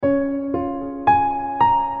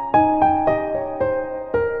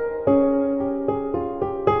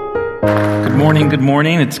morning. Good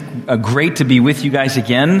morning. It's great to be with you guys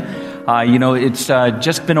again. It's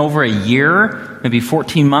just been over a year, maybe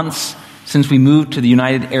 14 months since we moved to the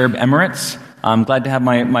United Arab Emirates. I'm glad to have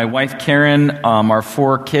my wife Karen, our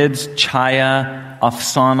 4 kids, Chaya,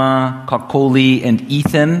 Afsana, Kakoli, and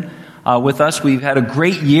Ethan with us. We've had a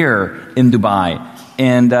great year in Dubai.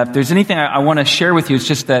 And if there's anything I want to share with you, it's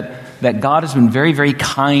just that God has been very, very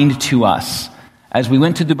kind to us. As we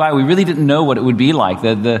went to Dubai, we really didn't know what it would be like.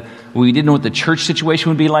 We didn't know what the church situation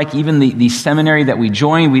would be like. Even the seminary that we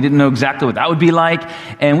joined, we didn't know exactly what that would be like.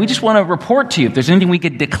 And we just want to report to you, if there's anything we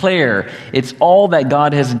could declare, it's all that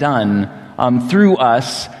God has done through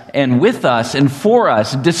us and with us and for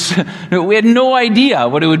us. We had no idea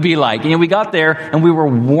what it would be like. And we got there and we were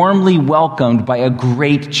warmly welcomed by a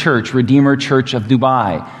great church, Redeemer Church of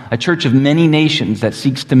Dubai, a church of many nations that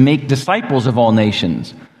seeks to make disciples of all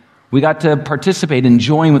nations. We got to participate and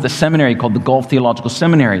join with a seminary called the Gulf Theological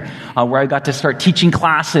Seminary, where I got to start teaching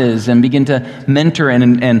classes and begin to mentor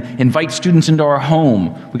and invite students into our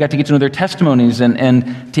home. We got to get to know their testimonies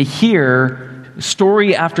and to hear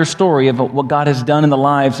story after story of what God has done in the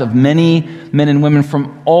lives of many men and women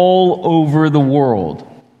from all over the world.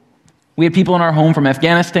 We had people in our home from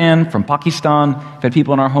Afghanistan, from Pakistan. We've had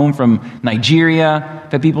people in our home from Nigeria.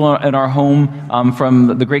 We've had people in our home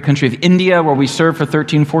from the great country of India, where we served for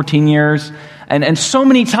 13, 14 years. And so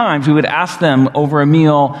many times we would ask them over a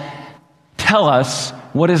meal, tell us,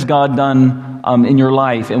 what has God done in your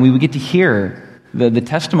life? And we would get to hear the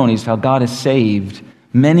testimonies of how God has saved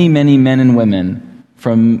many, many men and women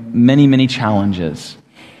from many, many challenges,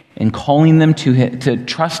 and calling them to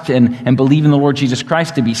trust and believe in the Lord Jesus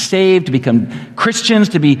Christ, to be saved, to become Christians,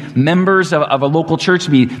 to be members of a local church,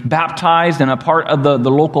 to be baptized and a part of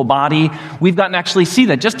the local body. We've gotten to actually see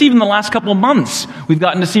that. Just even the last couple of months, we've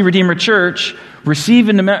gotten to see Redeemer Church see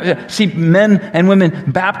men and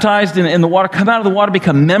women baptized in the water, come out of the water,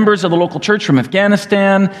 become members of the local church from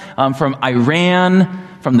Afghanistan, from Iran,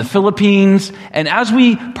 from the Philippines. And as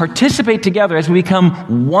we participate together, as we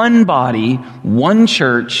become one body, one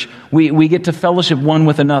church, we get to fellowship one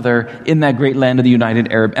with another in that great land of the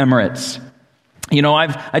United Arab Emirates.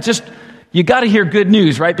 You got to hear good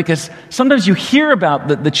news, right? Because sometimes you hear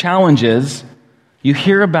about the challenges, you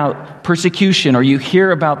hear about persecution, or you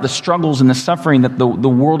hear about the struggles and the suffering that the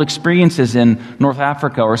world experiences in North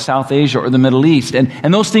Africa or South Asia or the Middle East.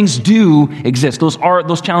 And those things do exist.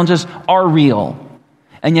 Those challenges are real.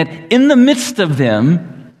 And yet, in the midst of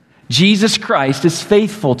them, Jesus Christ is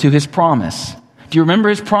faithful to his promise. Do you remember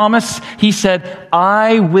his promise? He said,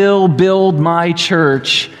 I will build my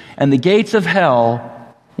church, and the gates of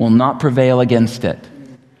hell will not prevail against it.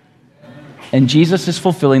 And Jesus is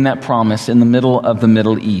fulfilling that promise in the middle of the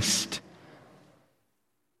Middle East.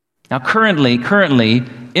 Now, currently,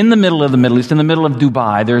 in the middle of the Middle East, in the middle of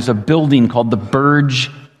Dubai, there's a building called the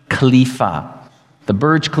Burj Khalifa. The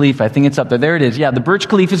Burj Khalifa, I think it's up there. There it is. Yeah, the Burj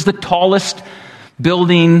Khalifa is the tallest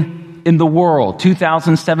building in the world.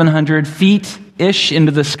 2,700 feet-ish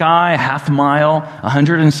into the sky, a half mile,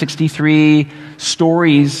 163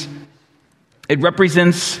 stories. It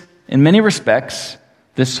represents, in many respects,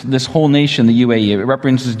 this whole nation, the UAE. It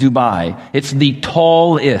represents Dubai. It's the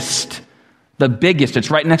tallest, the biggest.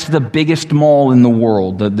 It's right next to the biggest mall in the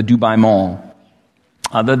world, the Dubai Mall.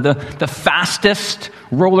 The fastest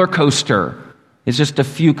roller coaster is just a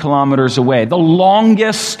few kilometers away. The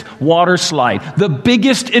longest water slide, the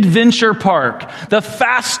biggest adventure park, the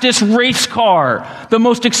fastest race car, the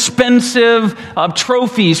most expensive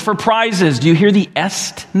trophies for prizes. Do you hear the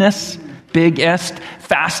est-ness? Big est,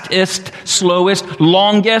 fastest, slowest,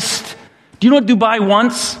 longest. Do you know what Dubai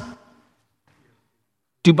wants?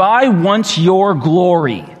 Dubai wants your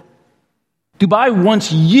glory. Dubai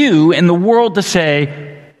wants you and the world to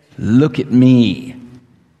say, look at me.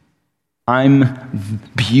 I'm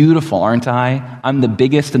beautiful, aren't I? I'm the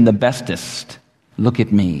biggest and the bestest. Look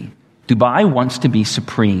at me. Dubai wants to be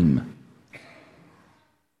supreme.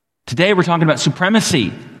 Today we're talking about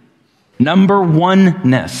supremacy, number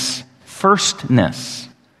one-ness, firstness.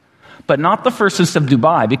 But not the firstness of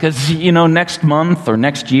Dubai, because, next month or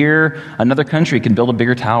next year, another country can build a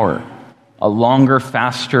bigger tower, a longer,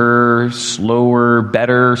 faster, slower,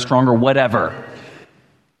 better, stronger, whatever.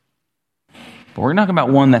 But we're talking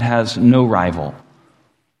about one that has no rival.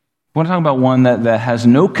 We're talking about one that has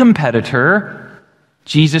no competitor,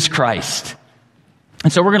 Jesus Christ.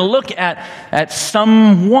 And so we're going to look at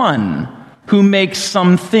someone who makes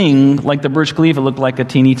something like the Burj Khalifa look like a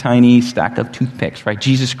teeny tiny stack of toothpicks, right?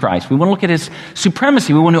 Jesus Christ. We want to look at his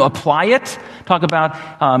supremacy. We want to apply it, talk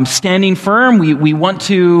about standing firm. We want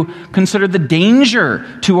to consider the danger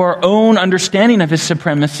to our own understanding of his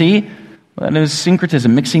supremacy. That is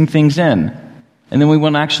syncretism, mixing things in. And then we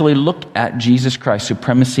want to actually look at Jesus Christ,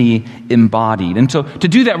 supremacy embodied. And so to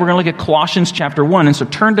do that, we're going to look at Colossians chapter 1. And so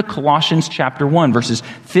turn to Colossians chapter 1, verses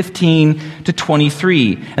 15 to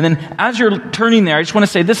 23. And then as you're turning there, I just want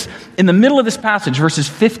to say this, in the middle of this passage, verses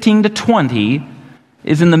 15 to 20,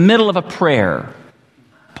 is in the middle of a prayer.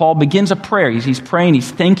 Paul begins a prayer. He's praying,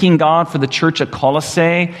 he's thanking God for the church at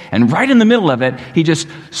Colossae, and right in the middle of it, he just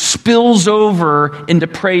spills over into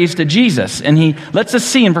praise to Jesus. And he lets us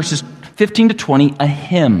see in verses 15 to 20 a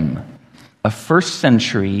hymn, a first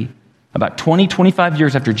century, about 25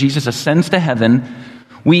 years after Jesus ascends to heaven.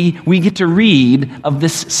 We get to read of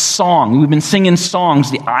this song. We've been singing songs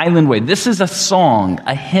the island way. This is a song,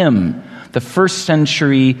 a hymn, the first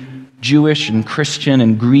century Jewish and Christian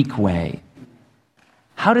and Greek way.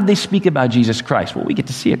 How did they speak about Jesus Christ? Well, we get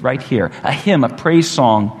to see it right here. A hymn, a praise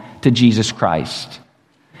song to Jesus Christ.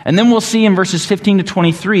 And then we'll see in verses 15 to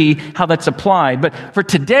 23 how that's applied. But for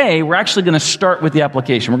today, we're actually going to start with the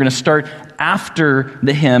application. We're going to start after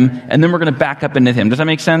the hymn, and then we're going to back up into the hymn. Does that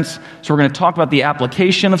make sense? So we're going to talk about the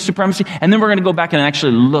application of supremacy, and then we're going to go back and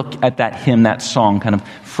actually look at that hymn, that song, kind of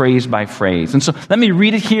phrase by phrase. And so let me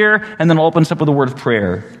read it here, and then I'll open us up with a word of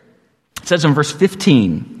prayer. It says in verse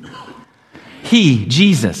 15, He,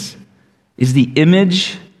 Jesus, is the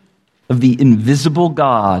image of the invisible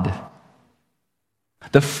God,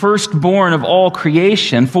 the firstborn of all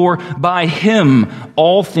creation, for by him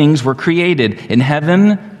all things were created, in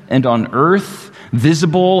heaven and on earth,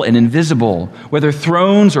 visible and invisible, whether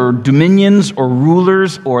thrones or dominions or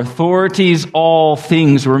rulers or authorities, all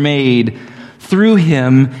things were made through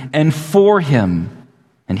him and for him.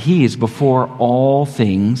 And he is before all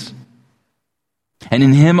things. And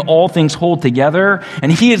in him all things hold together,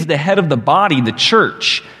 and he is the head of the body, the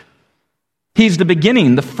church. He's the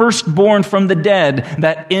beginning, the firstborn from the dead,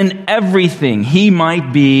 that in everything he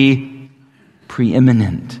might be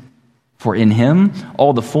preeminent. For in him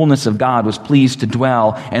all the fullness of God was pleased to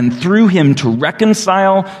dwell, and through him to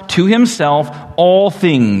reconcile to himself all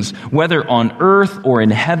things, whether on earth or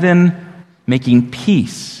in heaven, making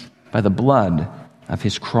peace by the blood of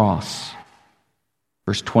his cross.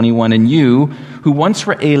 Verse 21, and you, who once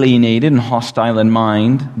were alienated and hostile in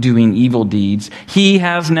mind, doing evil deeds, he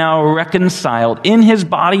has now reconciled in his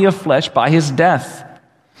body of flesh by his death,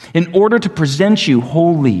 in order to present you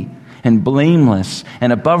holy and blameless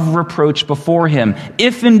and above reproach before him,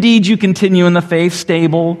 if indeed you continue in the faith,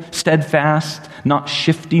 stable, steadfast, not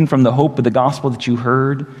shifting from the hope of the gospel that you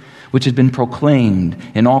heard, which has been proclaimed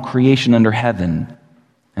in all creation under heaven,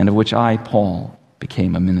 and of which I, Paul,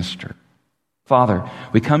 became a minister. Father,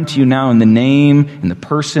 we come to you now in the name, in the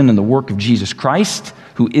person, and the work of Jesus Christ,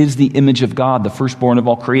 who is the image of God, the firstborn of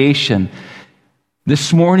all creation.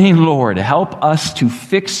 This morning, Lord, help us to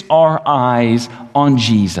fix our eyes on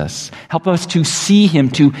Jesus. Help us to see him,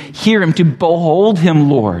 to hear him, to behold him,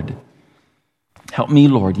 Lord. Help me,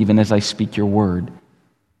 Lord, even as I speak your word,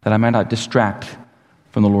 that I might not distract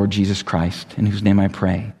from the Lord Jesus Christ, in whose name I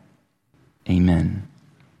pray. Amen.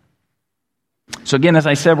 So again, as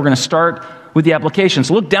I said, we're going to start with the application.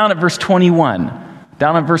 So look down at verse 21.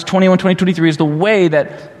 Down at verse 21, 22, 23 is the way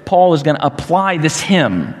that Paul is going to apply this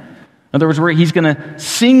hymn. In other words, where he's going to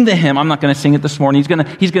sing the hymn. I'm not going to sing it this morning.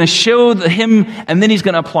 He's going to show the hymn, and then he's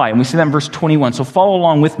going to apply it. And we see that in verse 21. So follow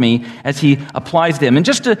along with me as he applies the hymn. And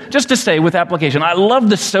just to say with application, I love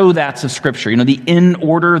the so that's of Scripture. You know, the in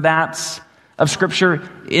order that's of Scripture.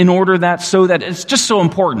 In order that, so that. It's just so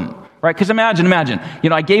important, right? Because imagine. You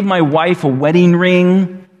know, I gave my wife a wedding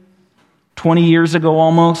ring 20 years ago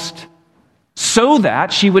almost, so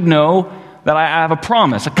that she would know that I have a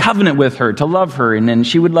promise, a covenant with her to love her, and then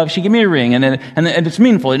she give me a ring, and it's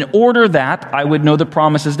meaningful. In order that I would know the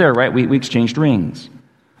promise is there, right? We exchanged rings.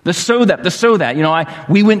 The so that, you know,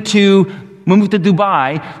 we moved to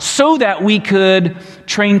Dubai so that we could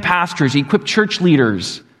train pastors, equip church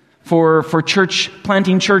leaders for church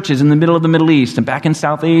planting churches in the middle of the Middle East and back in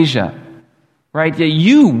South Asia. Right?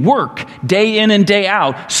 You work day in and day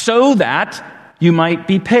out so that you might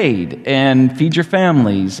be paid and feed your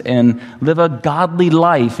families and live a godly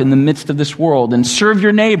life in the midst of this world and serve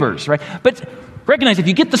your neighbors, right? But recognize if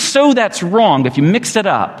you get the so that's wrong, if you mix it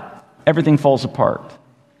up, everything falls apart.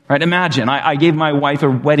 Right? Imagine I gave my wife a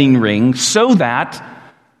wedding ring so that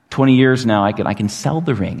 20 years now I can sell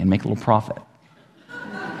the ring and make a little profit.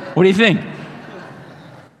 What do you think?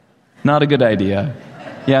 Not a good idea.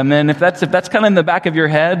 Yeah, man, if that's kind of in the back of your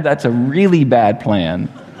head, that's a really bad plan.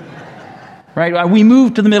 Right? We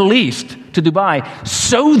moved to the Middle East, to Dubai,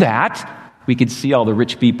 so that we could see all the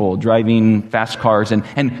rich people driving fast cars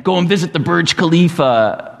and go and visit the Burj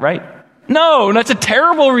Khalifa, right? No, that's a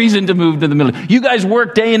terrible reason to move to the Middle East. You guys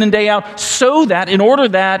work day in and day out so that, in order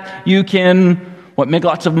that you can Make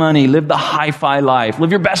lots of money, live the hi-fi life,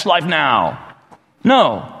 live your best life now.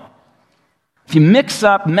 No. If you mess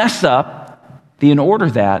up the in order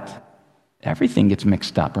that, everything gets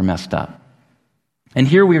mixed up or messed up. And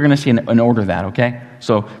here we are going to see an order that, okay?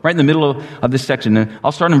 So right in the middle of this section, and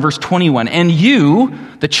I'll start in verse 21. And you,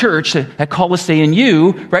 the church at Colossae, and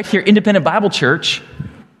you, right here, Independent Bible Church,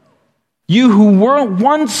 you who were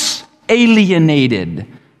once alienated.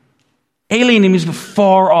 Alienated means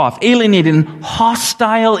far off. Alienated and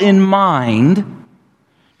hostile in mind,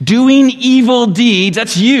 doing evil deeds,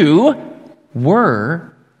 that's you,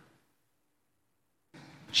 were.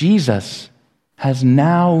 Jesus has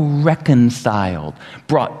now reconciled,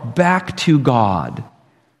 brought back to God.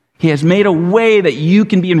 He has made a way that you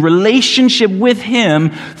can be in relationship with Him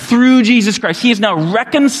through Jesus Christ. He is now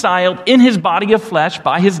reconciled in His body of flesh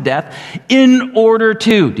by His death in order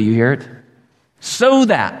to, do you hear it? So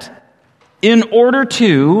that, in order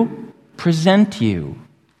to present you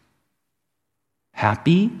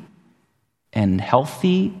happy and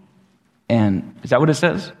healthy and, is that what it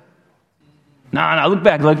says? No, look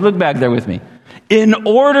back there with me. In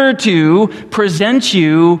order to present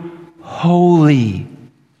you holy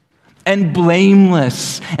and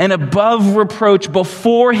blameless and above reproach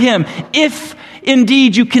before Him, if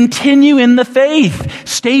indeed you continue in the faith,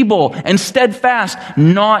 stable and steadfast,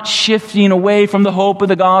 not shifting away from the hope of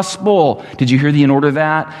the gospel. Did you hear the in order of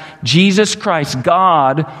that? Jesus Christ,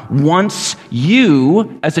 God, wants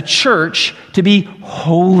you as a church to be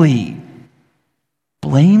holy,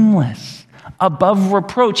 blameless, above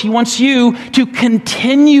reproach. He wants you to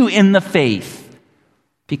continue in the faith,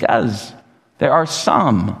 because there are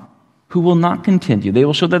some who will not continue. They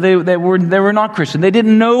will show that they were not Christian. They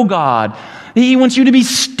didn't know God. He wants you to be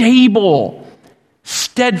stable,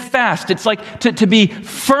 steadfast. It's like to be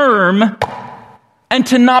firm and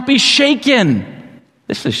to not be shaken.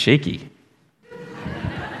 This is shaky.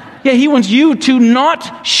 Yeah, He wants you to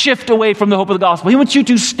not shift away from the hope of the gospel. He wants you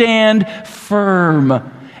to stand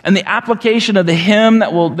firm. And the application of the hymn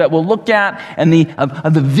that we'll look at, and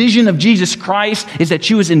of the vision of Jesus Christ, is that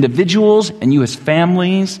you as individuals and you as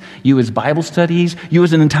families, you as Bible studies, you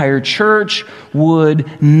as an entire church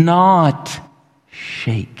would not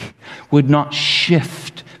shake, would not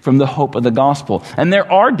shift from the hope of the gospel. And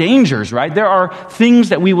there are dangers, right? There are things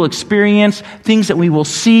that we will experience, things that we will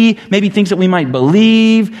see, maybe things that we might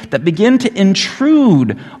believe that begin to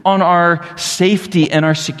intrude on our safety and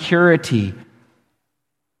our security.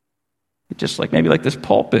 Just maybe like this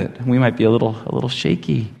pulpit, we might be a little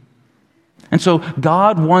shaky. And so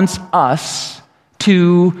God wants us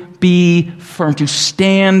to be firm, to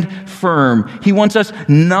stand firm. He wants us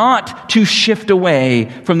not to shift away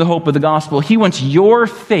from the hope of the gospel. He wants your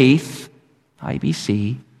faith,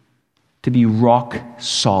 IBC, to be rock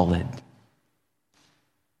solid.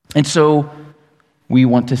 And so we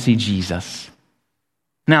want to see Jesus.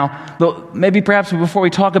 Now, maybe perhaps before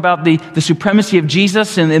we talk about the supremacy of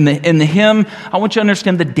Jesus in the hymn, I want you to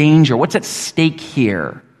understand the danger. What's at stake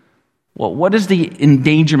here? Well, what is the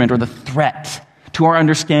endangerment or the threat to our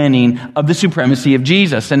understanding of the supremacy of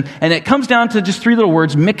Jesus? And it comes down to just three little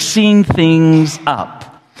words: mixing things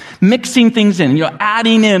up. Mixing things in,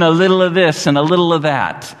 adding in a little of this and a little of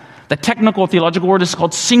that. The technical theological word is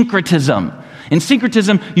called syncretism. In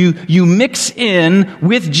syncretism, you mix in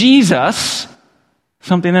with Jesus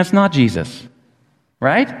something that's not Jesus,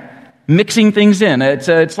 right? Mixing things in.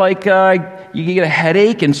 It's like you get a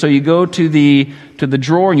headache, and so you go to the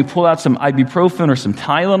drawer and you pull out some ibuprofen or some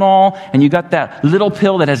Tylenol, and you got that little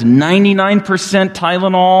pill that has 99%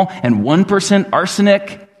 Tylenol and 1%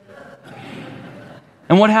 arsenic.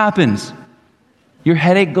 And what happens? Your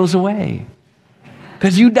headache goes away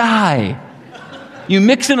because you die. You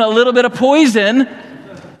mix in a little bit of poison,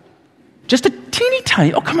 just a teeny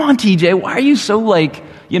tiny. Oh, come on, TJ. Why are you so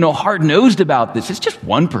hard-nosed about this? It's just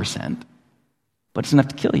 1%, but it's enough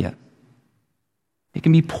to kill you. It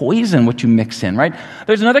can be poison what you mix in, right?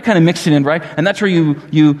 There's another kind of mixing in, right? And that's where you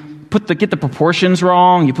get the proportions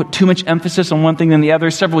wrong. You put too much emphasis on one thing than the other.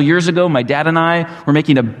 Several years ago, my dad and I were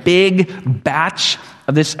making a big batch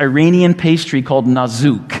of this Iranian pastry called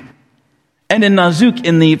nazook. And in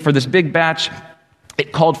nazook, for this big batch,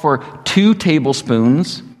 it called for 2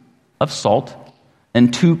 tablespoons of salt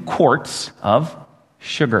and 2 quarts of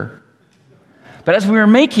sugar. But as we were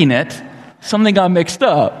making it, something got mixed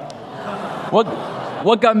up.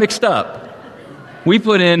 What got mixed up? We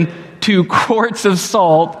put in 2 quarts of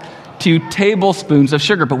salt, 2 tablespoons of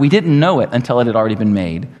sugar, but we didn't know it until it had already been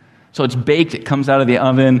made. So it's baked, it comes out of the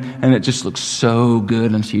oven, and it just looks so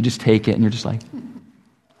good. And so you just take it, and you're just like,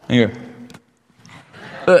 here.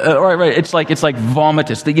 Right. It's like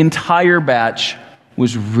vomitous. The entire batch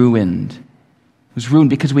was ruined. It was ruined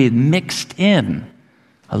because we had mixed in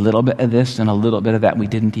a little bit of this and a little bit of that. We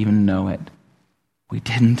didn't even know it. We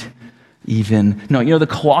didn't even know. The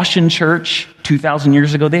Colossian church 2,000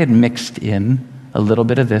 years ago, they had mixed in a little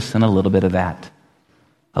bit of this and a little bit of that.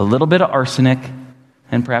 A little bit of arsenic,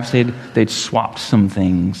 and perhaps they'd swapped some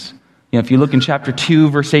things. If you look in chapter 2,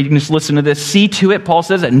 verse 8, you can just listen to this. See to it, Paul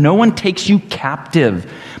says, that no one takes you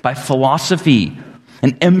captive by philosophy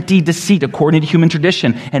and empty deceit according to human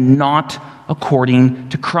tradition and not according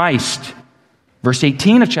to Christ. Verse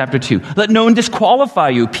 18 of chapter 2, let no one disqualify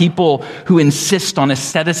you, people who insist on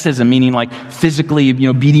asceticism, meaning like physically,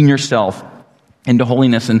 beating yourself into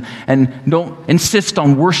holiness, and don't insist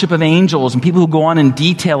on worship of angels, and people who go on in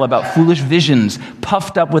detail about foolish visions,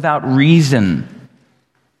 puffed up without reason.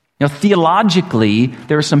 Theologically,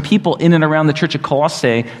 there were some people in and around the church of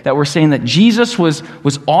Colossae that were saying that Jesus was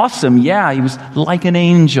awesome. Yeah, he was like an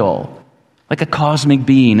angel, like a cosmic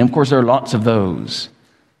being. And of course, there are lots of those.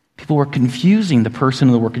 People were confusing the person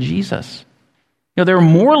and the work of Jesus. They were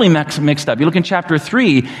morally mixed up. You look in chapter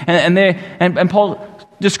 3, and Paul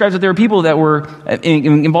describes that there were people that were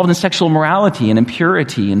involved in sexual immorality and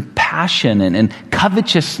impurity and passion and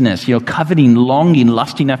covetousness, coveting, longing,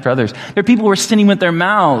 lusting after others. There are people who are sinning with their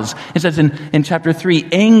mouths. It says in chapter 3,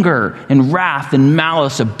 anger and wrath and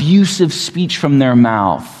malice, abusive speech from their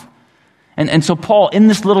mouth. And so Paul, in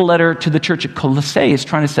this little letter to the church at Colossae, is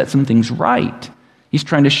trying to set some things right. He's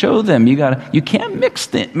trying to show them you can't mix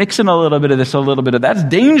in a little bit of this, a little bit of that. That's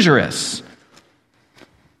dangerous.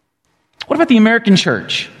 What about the American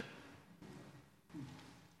church?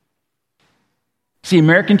 See,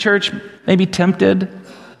 American church may be tempted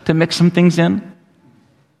to mix some things in.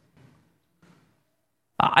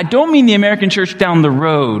 I don't mean the American church down the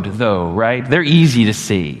road, though, right? They're easy to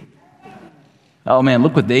see. Oh man,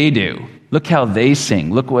 look what they do. Look how they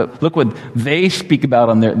sing. Look what they speak about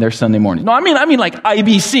on their Sunday morning. No, I mean like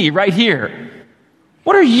IBC right here.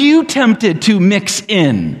 What are you tempted to mix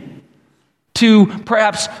in? To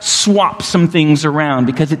perhaps swap some things around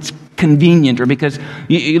because it's convenient, or because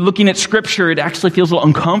you're looking at Scripture, it actually feels a little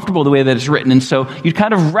uncomfortable the way that it's written, and so you'd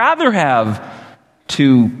kind of rather have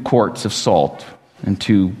 2 quarts of salt and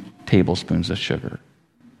 2 tablespoons of sugar.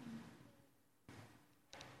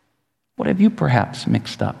 What have you perhaps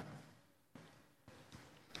mixed up?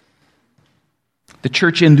 The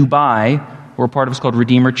church in Dubai, we're part of, is called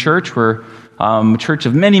Redeemer Church. We're a church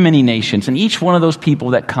of many, many nations. And each one of those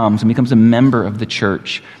people that comes and becomes a member of the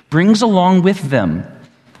church brings along with them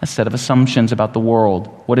a set of assumptions about the world,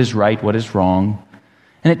 what is right, what is wrong.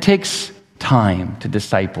 And it takes time to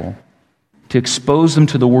disciple, to expose them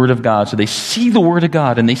to the Word of God so they see the Word of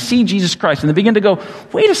God and they see Jesus Christ and they begin to go,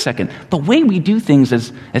 wait a second, the way we do things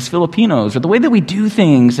as Filipinos, or the way that we do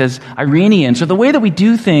things as Iranians, or the way that we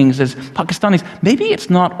do things as Pakistanis, maybe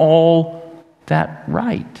it's not all that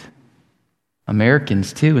right.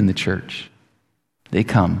 Americans, too, in the church, they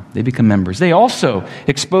come, they become members. They also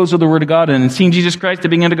expose the Word of God, and in seeing Jesus Christ, they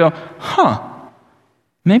begin to go,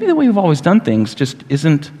 maybe the way we've always done things just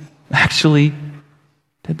isn't actually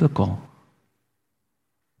biblical.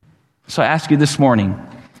 So I ask you this morning,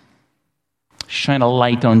 shine a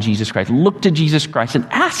light on Jesus Christ. Look to Jesus Christ and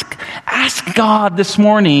ask God this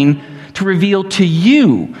morning to reveal to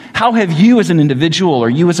you, how have you as an individual, or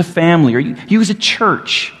you as a family, or you as a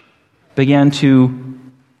church began to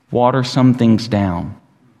water some things down,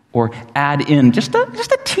 or add in just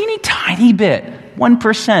a teeny tiny bit,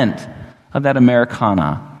 1% of that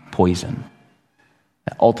Americana poison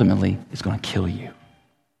that ultimately is going to kill you.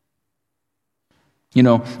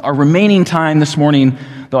 Our remaining time this morning,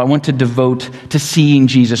 though, I want to devote to seeing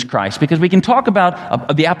Jesus Christ, because we can talk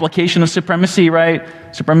about the application of supremacy, right?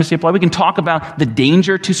 Supremacy applied. We can talk about the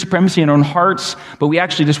danger to supremacy in our own hearts, but we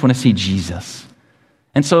actually just want to see Jesus.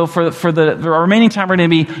 And so for our remaining time, we're going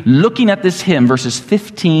to be looking at this hymn, verses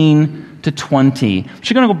 15 to 20.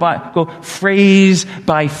 We're going to go phrase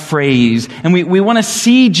by phrase, and we want to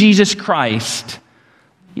see Jesus Christ.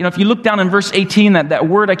 If you look down in verse 18, that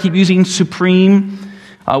word I keep using, supreme,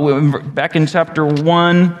 back in chapter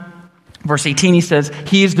 1, verse 18, he says,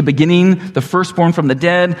 he is the beginning, the firstborn from the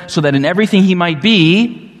dead, so that in everything he might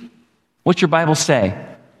be, what's your Bible say?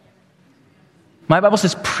 My Bible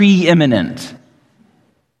says preeminent.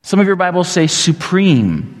 Some of your Bibles say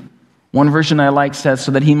supreme. One version I like says,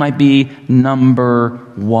 so that he might be number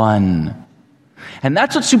 1. And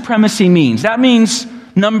that's what supremacy means. That means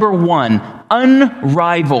number 1,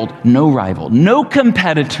 unrivaled, no rival, no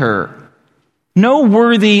competitor, No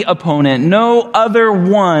worthy opponent, no other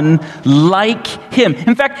one like him.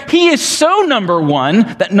 In fact, he is so number one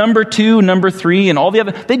that number two, number three, and all the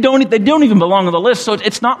other, they don't even belong on the list. So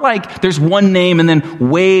it's not like there's one name and then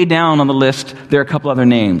way down on the list, there are a couple other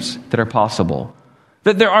names that are possible.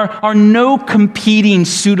 That there are no competing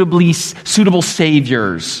suitable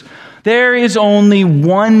saviors. There is only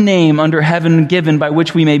one name under heaven given by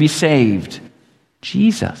which we may be saved.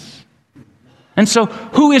 Jesus. And so,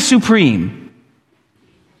 who is supreme?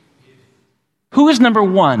 Who is number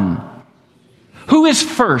one? Who is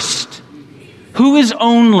first? Who is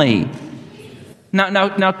only?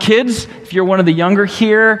 Now, kids, if you're one of the younger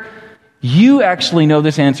here, you actually know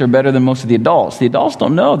this answer better than most of the adults. The adults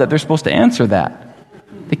don't know that they're supposed to answer that.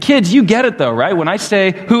 The kids, you get it though, right? When I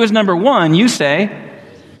say, who is number one, you say,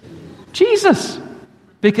 Jesus.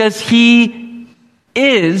 Because he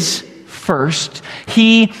is first.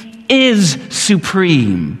 He is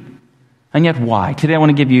supreme. And yet why? Today I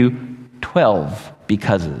want to give you 12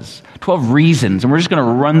 becauses, 12 reasons. And we're just going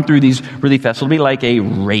to run through these really fast. It'll be like a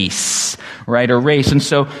race, right? A race. And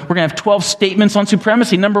so we're going to have 12 statements on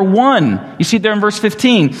supremacy. Number one, you see it there in verse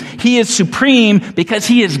 15. He is supreme because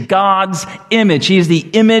he is God's image. He is the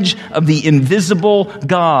image of the invisible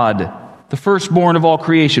God, the firstborn of all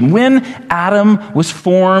creation. When Adam was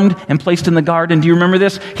formed and placed in the garden, do you remember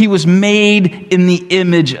this? He was made in the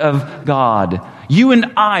image of God. You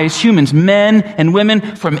and I, as humans, men and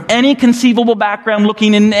women, from any conceivable background,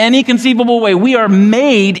 looking in any conceivable way, we are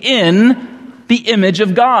made in the image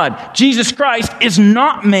of God. Jesus Christ is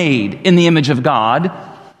not made in the image of God.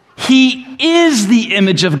 He is the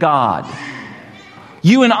image of God.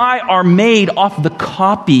 You and I are made off the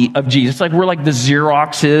copy of Jesus. Like we're like the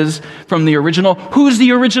Xeroxes from the original. Who's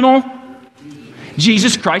the original?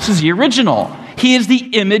 Jesus Christ is the original. He is the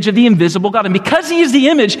image of the invisible God. And because he is the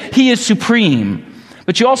image, he is supreme.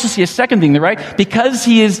 But you also see a second thing there, right? Because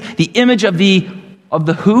he is the image of the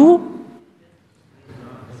who?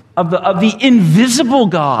 Of the invisible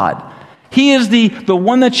God. He is the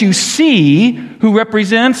one that you see, who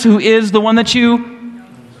is the one that you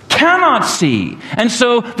cannot see. And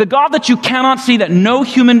so the God that you cannot see, that no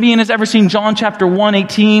human being has ever seen, John chapter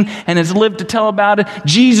 1:18, and has lived to tell about it,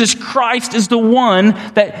 Jesus Christ is the one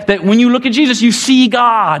that when you look at Jesus, you see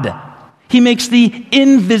God. He makes the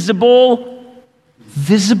invisible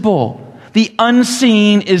visible. The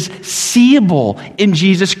unseen is seeable in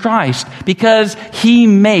Jesus Christ because he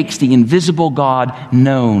makes the invisible God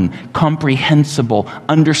known, comprehensible,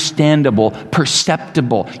 understandable,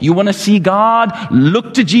 perceptible. You want to see God?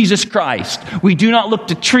 Look to Jesus Christ. We do not look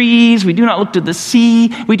to trees. We do not look to the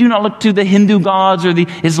sea. We do not look to the Hindu gods or the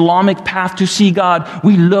Islamic path to see God.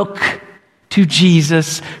 We look to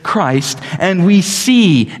Jesus Christ and we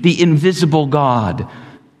see the invisible God.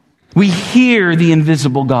 We hear the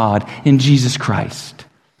invisible God in Jesus Christ.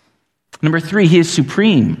 Number 3, he is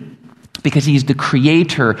supreme because he's the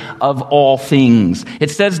creator of all things.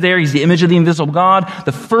 It says there, he's the image of the invisible God,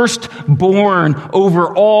 the firstborn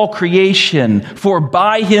over all creation, for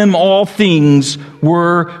by him all things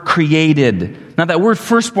were created. Now that word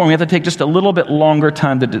firstborn, we have to take just a little bit longer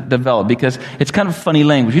time to develop because it's kind of funny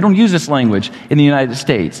language. We don't use this language in the United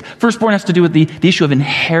States. Firstborn has to do with the issue of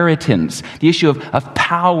inheritance, the issue of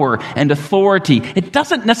power and authority. It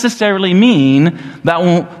doesn't necessarily mean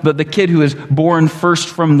that the kid who is born first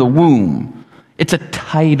from the womb. It's a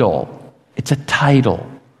title. It's a title.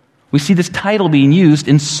 We see this title being used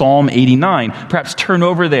in Psalm 89. Perhaps turn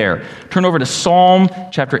over there. Turn over to Psalm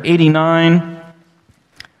chapter 89.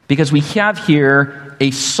 Because we have here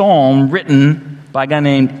a psalm written by a guy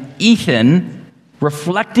named Ethan,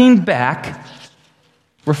 reflecting back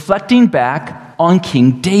on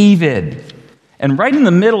King David. And right in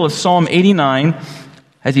the middle of Psalm 89,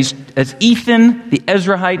 as Ethan, the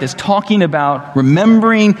Ezrahite, is talking about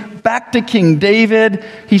remembering back to King David,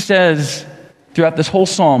 he says throughout this whole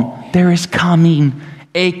psalm, there is coming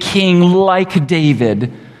a king like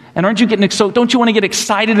David. And aren't you getting excited? Don't you want to get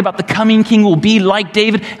excited about the coming king who will be like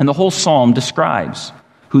David? And the whole psalm describes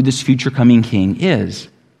who this future coming king is.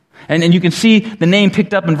 And you can see the name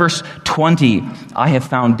picked up in verse 20. I have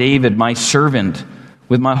found David, my servant.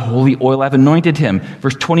 With my holy oil I've anointed him.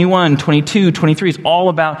 Verse 21, 22, 23 is all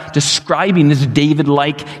about describing this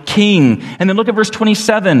David-like king. And then look at verse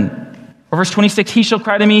 27. Or verse 26, he shall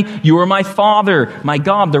cry to me, you are my Father, my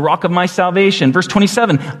God, the rock of my salvation. Verse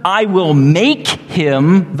 27, I will make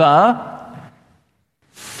him the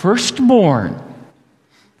firstborn.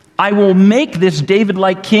 I will make this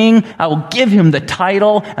David-like king. I will give him the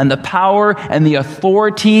title and the power and the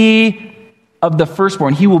authority of the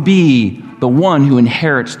firstborn. He will be the one who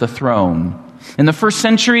inherits the throne. In the first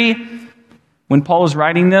century, when Paul is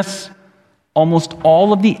writing this, almost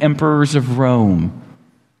all of the emperors of Rome,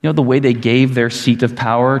 the way they gave their seat of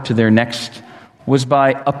power to their next was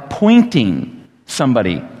by appointing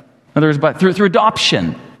somebody. In other words, through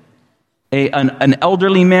adoption. An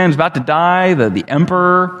elderly man is about to die, the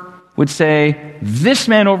emperor would say, "This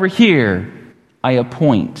man over here, I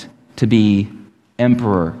appoint to be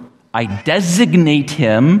emperor. I designate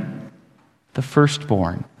him the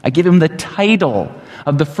firstborn. I give him the title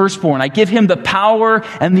of the firstborn. I give him the power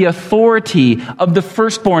and the authority of the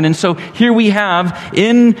firstborn." And so here we have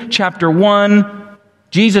in chapter 1,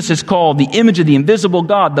 Jesus is called the image of the invisible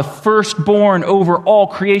God, the firstborn over all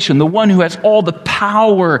creation, the one who has all the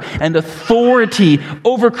power and authority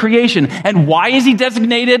over creation. And why is he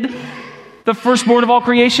designated the firstborn of all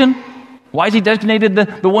creation? Why is he designated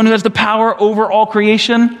the one who has the power over all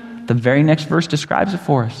creation? The very next verse describes it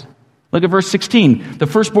for us. Look at verse 16. The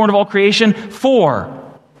firstborn of all creation, for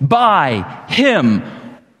by him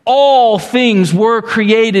all things were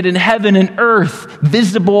created in heaven and earth,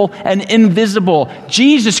 visible and invisible.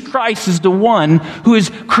 Jesus Christ is the one who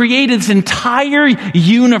has created this entire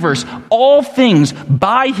universe. All things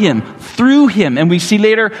by him, through him, and we see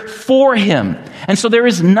later for him. And so there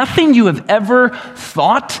is nothing you have ever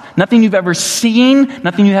thought, nothing you've ever seen,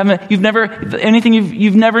 nothing you've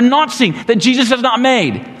never not seen that Jesus has not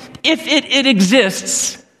made. If it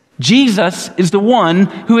exists, Jesus is the one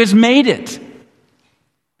who has made it.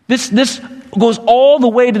 This goes all the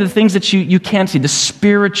way to the things that you can't see, the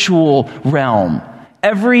spiritual realm.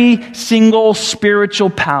 Every single spiritual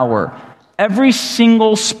power, every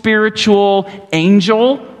single spiritual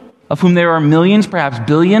angel, of whom there are millions, perhaps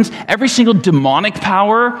billions, every single demonic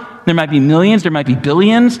power, there might be millions, there might be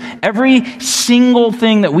billions, every single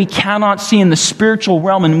thing that we cannot see in the spiritual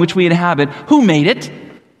realm in which we inhabit, who made it?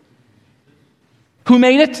 Who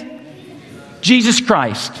made it? Jesus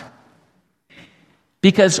Christ.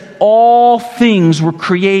 Because all things were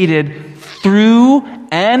created through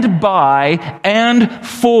and by and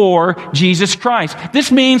for Jesus Christ.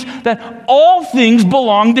 This means that all things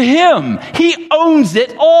belong to him. He owns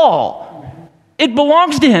it all. It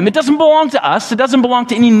belongs to him. It doesn't belong to us. It doesn't belong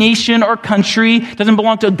to any nation or country. It doesn't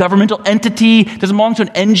belong to a governmental entity. It doesn't belong to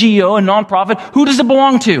an NGO, a nonprofit. Who does it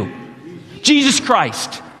belong to? Jesus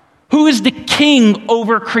Christ. Who is the king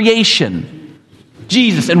over creation?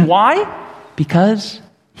 Jesus. And why? Because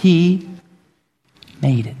he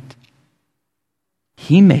made it.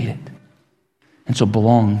 He made it. And so it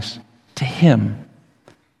belongs to him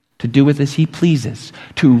to do with as he pleases,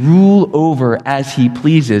 to rule over as he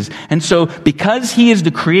pleases. And so because he is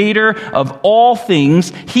the creator of all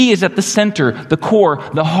things, he is at the center, the core,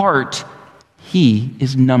 the heart. He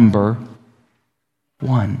is number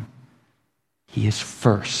one. He is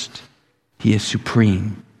first. He is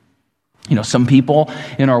supreme. Some people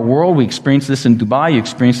in our world, we experience this in Dubai, you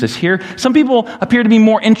experience this here. Some people appear to be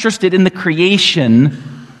more interested in the creation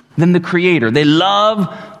than the creator. They love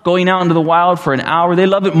going out into the wild for an hour. They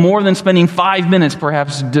love it more than spending 5 minutes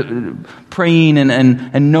perhaps praying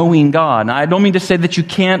and knowing God. Now, I don't mean to say that you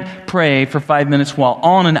can't pray for 5 minutes while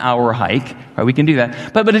on an hour hike. Right, we can do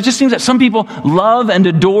that. But it just seems that some people love and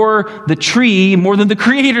adore the tree more than the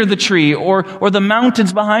creator of the tree, or the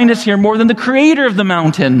mountains behind us here more than the creator of the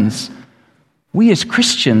mountains. We as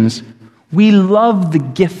Christians, we love the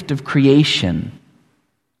gift of creation,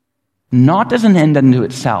 not as an end unto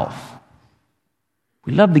itself.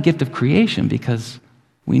 We love the gift of creation because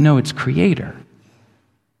we know its creator,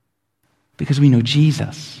 because we know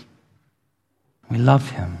Jesus. We love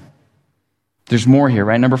him. There's more here,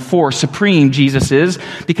 right? Number 4, supreme Jesus is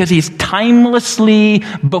because he's timelessly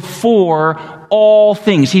before all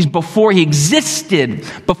things. He existed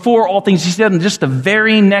before all things. He said in just the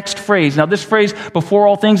very next phrase. Now this phrase, before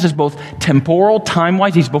all things, is both temporal,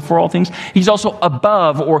 time-wise. He's before all things. He's also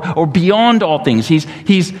above or beyond all things.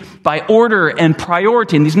 He's by order and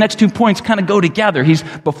priority. And these next 2 points kind of go together. He's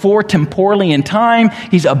before temporally in time.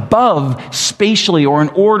 He's above spatially or in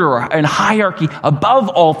order or in hierarchy, above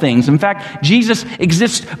all things. In fact, Jesus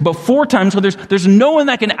exists before time, so there's no one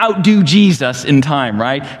that can outdo Jesus in time,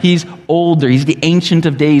 right? He's older. He's the Ancient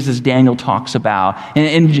of Days, as Daniel talks about.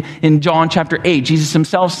 In John chapter 8, Jesus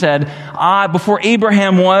himself said, before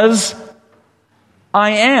Abraham was,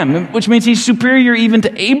 I am, which means he's superior even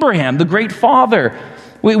to Abraham, the great father.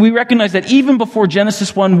 We recognize that even before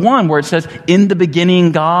Genesis 1:1, where it says, in the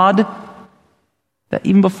beginning God, that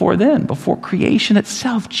even before then, before creation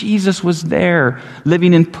itself, Jesus was there,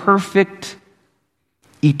 living in perfect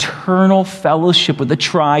eternal fellowship with the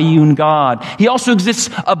triune God. He also exists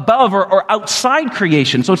above or outside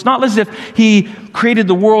creation. So it's not as if he created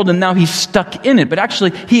the world and now he's stuck in it, but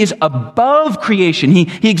actually he is above creation.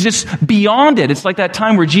 He exists beyond it. It's like that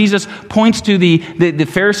time where Jesus points to the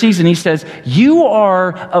Pharisees and he says, "You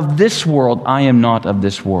are of this world. I am not of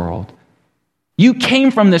this world. You came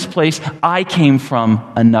from this place. I came from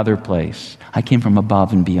another place. I came from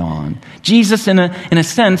above and beyond." Jesus, in a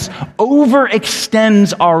sense,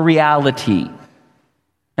 overextends our reality.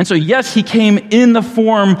 And so, yes, he came in the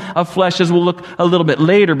form of flesh, as we'll look a little bit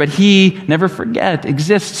later, but he, never forget,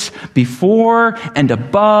 exists before and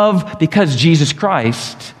above because Jesus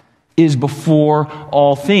Christ is before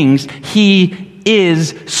all things. He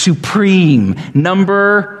is supreme.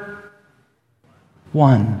 Number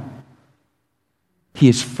one. He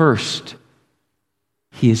is first.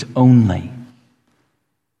 He is only.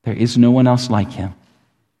 There is no one else like him.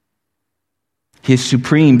 He is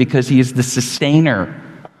supreme because he is the sustainer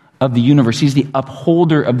of the universe. He's the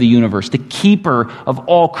upholder of the universe, the keeper of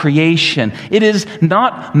all creation. It is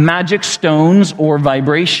not magic stones or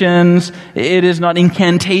vibrations. It is not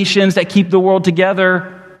incantations that keep the world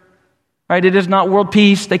together. Right? It is not world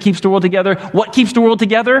peace that keeps the world together. What keeps the world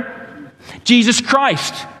together? Jesus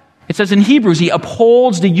Christ. It says in Hebrews, he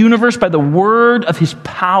upholds the universe by the word of his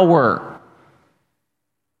power.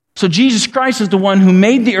 So Jesus Christ is the one who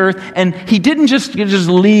made the earth, and he didn't just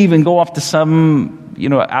leave and go off to some,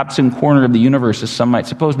 absent corner of the universe, as some might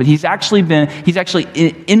suppose, but he's actually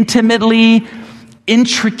intimately,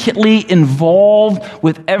 intricately involved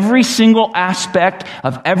with every single aspect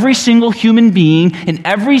of every single human being in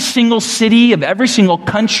every single city, of every single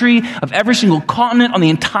country, of every single continent on the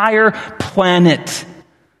entire planet.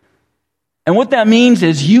 And what that means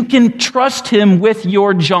is you can trust him with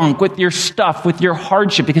your junk, with your stuff, with your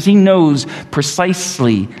hardship, because he knows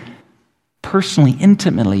precisely, personally,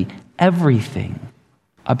 intimately, everything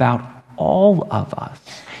about all of us.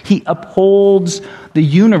 He upholds the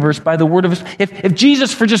universe by the word of his... If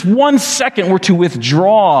Jesus for just 1 second were to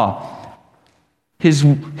withdraw his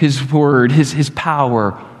word, his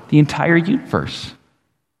power, the entire universe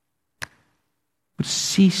would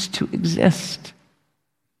cease to exist.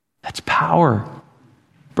 That's power.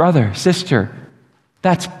 Brother, sister,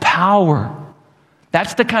 that's power.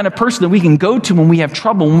 That's the kind of person that we can go to when we have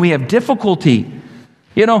trouble, when we have difficulty.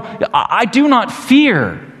 I do not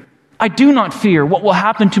fear what will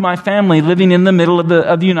happen to my family living in the middle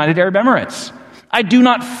of the United Arab Emirates. I do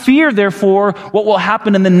not fear, therefore, what will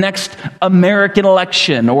happen in the next American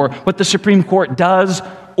election or what the Supreme Court does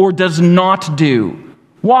or does not do.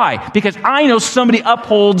 Why? Because I know somebody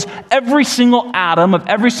upholds every single atom of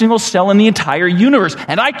every single cell in the entire universe,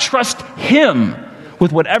 and I trust him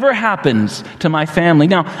with whatever happens to my family.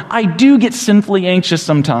 Now, I do get sinfully anxious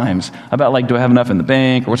sometimes about, do I have enough in the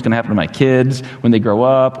bank, or what's going to happen to my kids when they grow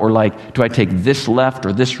up, or do I take this left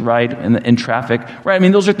or this right in traffic? Right? I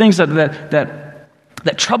mean, those are things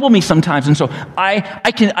that trouble me sometimes. And so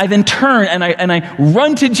I then turn and I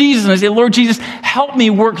run to Jesus and I say, Lord Jesus, help me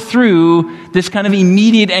work through this kind of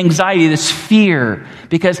immediate anxiety, this fear,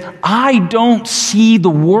 because I don't see the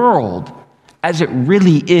world as it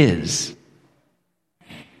really is.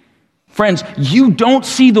 Friends, you don't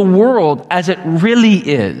see the world as it really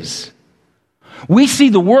is. We see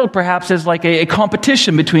the world perhaps as like a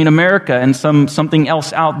competition between America and something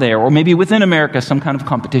else out there, or maybe within America, some kind of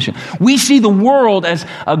competition. We see the world as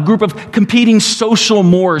a group of competing social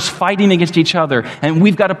mores fighting against each other, and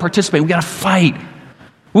we've got to participate, we've got to fight.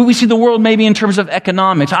 We see the world maybe in terms of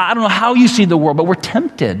economics. I don't know how you see the world, but we're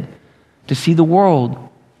tempted to see the world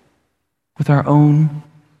with our own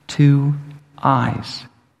two eyes.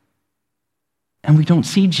 And we don't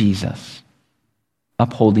see Jesus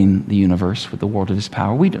upholding the universe with the word of his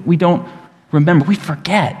power. We don't remember, we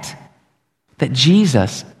forget that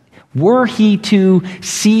Jesus, were he to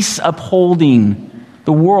cease upholding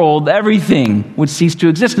the world, everything would cease to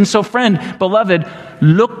exist. And so, friend, beloved,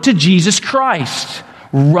 look to Jesus Christ.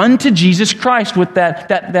 Run to Jesus Christ with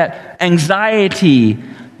that anxiety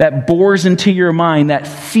that bores into your mind, that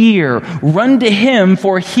fear. Run to him,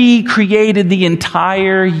 for he created the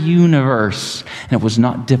entire universe, and it was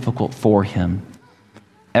not difficult for him.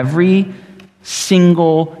 Every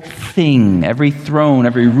single thing, every throne,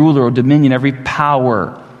 every ruler or dominion, every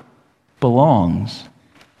power belongs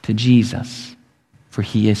to Jesus, for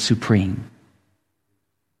he is supreme.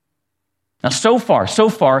 Now, so far,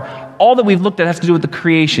 all that we've looked at has to do with the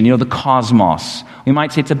creation, the cosmos. We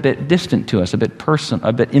might say it's a bit distant to us, a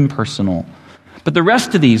bit impersonal. But the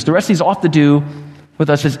rest of these all have to do with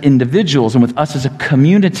us as individuals and with us as a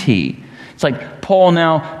community. It's like Paul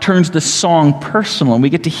now turns the song personal, and we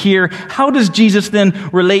get to hear, how does Jesus then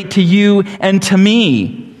relate to you and to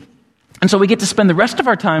me? And so we get to spend the rest of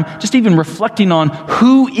our time just even reflecting on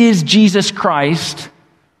who is Jesus Christ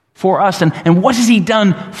for us, and what has he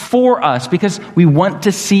done for us, because we want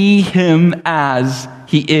to see him as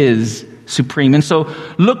he is supreme. And so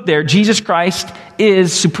look there, Jesus Christ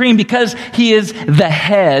is supreme because he is the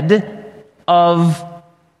head of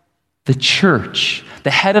the church.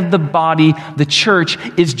 The head of the body, the church,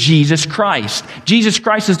 is Jesus Christ. Jesus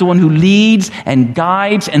Christ is the one who leads and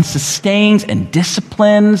guides and sustains and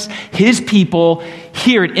disciplines his people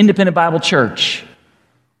here at Independent Bible Church.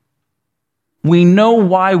 We know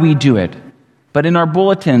why we do it, but in our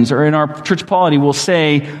bulletins or in our church polity, we'll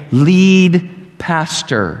say, lead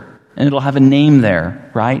pastor, and it'll have a name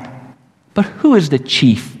there, right? But who is the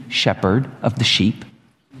chief shepherd of the sheep?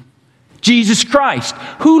 Jesus Christ.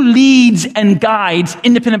 Who leads and guides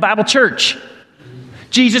Independent Bible Church?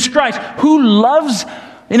 Jesus Christ. Who loves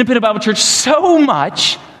Independent Bible Church so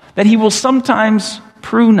much that he will sometimes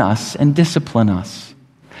prune us and discipline us?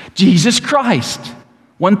 Jesus Christ.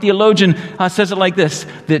 One theologian says it like this,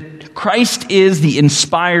 that Christ is the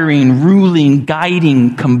inspiring, ruling,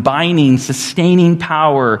 guiding, combining, sustaining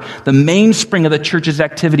power, the mainspring of the church's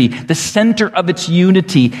activity, the center of its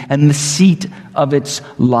unity, and the seat of its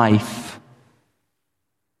life.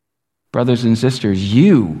 Brothers and sisters,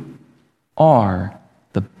 you are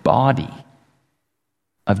the body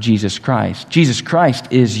of Jesus Christ. Jesus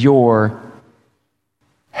Christ is your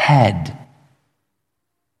head.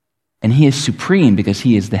 And he is supreme because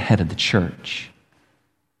he is the head of the church.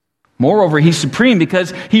 Moreover, he's supreme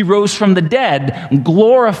because he rose from the dead,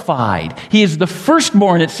 glorified. He is the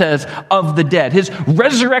firstborn, it says, of the dead. His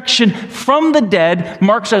resurrection from the dead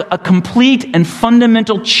marks a complete and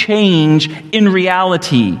fundamental change in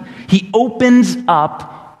reality. He opens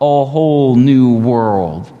up a whole new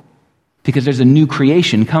world because there's a new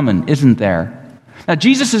creation coming, isn't there? Now,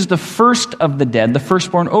 Jesus is the first of the dead, the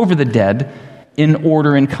firstborn over the dead in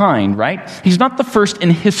order and kind, right? He's not the first in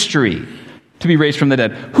history to be raised from the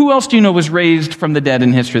dead. Who else do you know was raised from the dead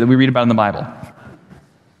in history that we read about in the Bible?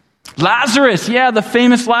 Lazarus, yeah, the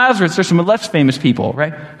famous Lazarus. There's some less famous people,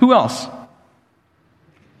 right? Who else?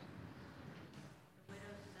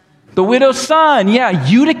 The widow's son, yeah,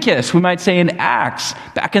 Eutychus, we might say in Acts.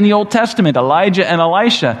 Back in the Old Testament, Elijah and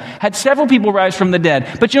Elisha had several people rise from the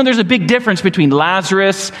dead. But there's a big difference between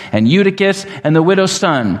Lazarus and Eutychus and the widow's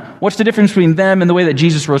son. What's the difference between them and the way that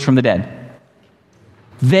Jesus rose from the dead?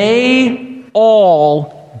 They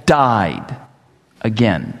all died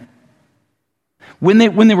again. When they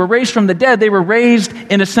were raised from the dead, they were raised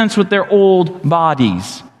in a sense with their old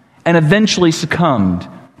bodies and eventually succumbed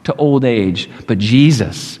to old age. But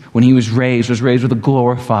Jesus, when he was raised with a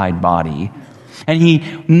glorified body. And he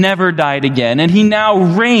never died again. And he now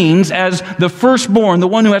reigns as the firstborn, the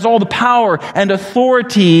one who has all the power and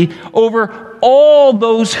authority over all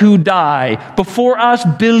those who die. Before us,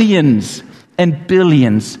 billions and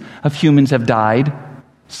billions of humans have died.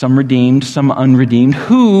 Some redeemed, some unredeemed.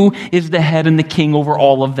 Who is the head and the king over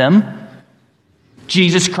all of them?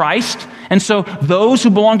 Jesus Christ. And so those who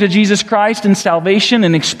belong to Jesus Christ in salvation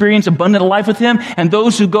and experience abundant life with him, and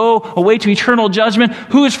those who go away to eternal judgment,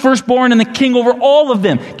 who is firstborn and the king over all of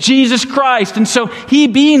them? Jesus Christ. And so he,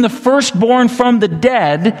 being the firstborn from the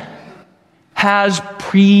dead, has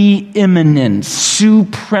preeminence,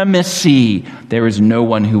 supremacy. There is no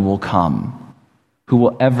one who will come, who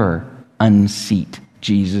will ever unseat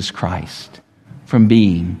Jesus Christ from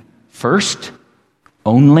being first,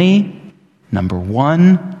 only, number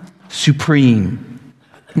one, supreme.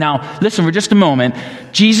 Now, listen for just a moment.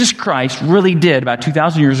 Jesus Christ really did, about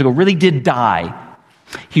 2,000 years ago, really did die.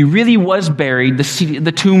 He really was buried.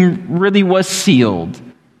 The tomb really was sealed.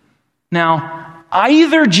 Now,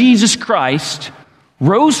 either Jesus Christ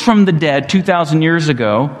rose from the dead 2,000 years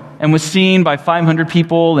ago and was seen by 500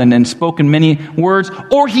 people and spoken many words,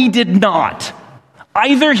 or he did not.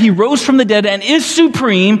 Either he rose from the dead and is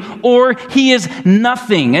supreme, or he is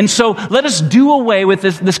nothing. And so let us do away with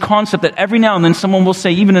this concept that every now and then someone will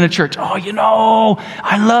say, even in a church, oh,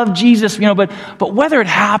 I love Jesus, but whether it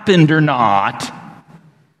happened or not,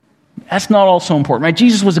 that's not all so important, right?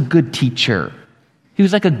 Jesus was a good teacher. He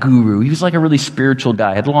was like a guru. He was like a really spiritual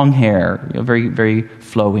guy, had long hair, very, very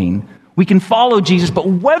flowing. We can follow Jesus, but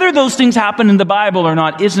whether those things happen in the Bible or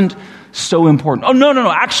not isn't so important. Oh, no,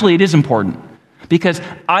 actually it is important. Because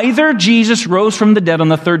either Jesus rose from the dead on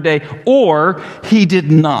the third day, or he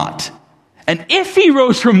did not. And if he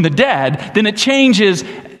rose from the dead, then it changes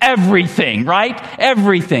everything, right?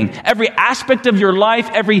 Everything. Every aspect of your life,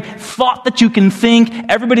 every thought that you can think,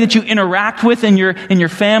 everybody that you interact with in your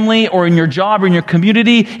family or in your job or in your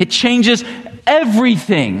community, it changes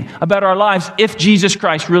everything about our lives if Jesus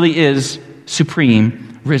Christ really is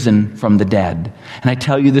supreme, risen from the dead. And I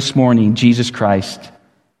tell you this morning, Jesus Christ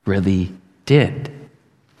really did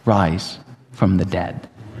rise from the dead.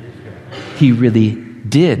 He really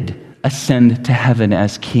did ascend to heaven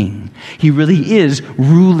as king. He really is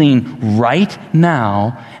ruling right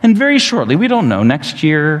now, and very shortly, we don't know, next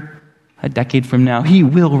year, a decade from now, he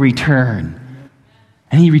will return.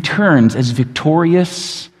 And he returns as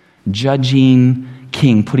victorious, judging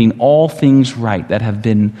king, putting all things right that have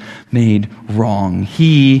been made wrong.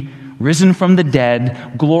 He, risen from the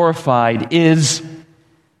dead, glorified, is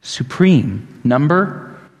supreme.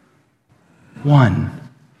 Number one.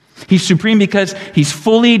 He's supreme because he's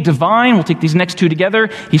fully divine. We'll take these next two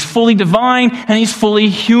together. He's fully divine and he's fully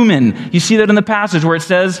human. You see that in the passage where it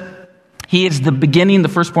says, he is the beginning, the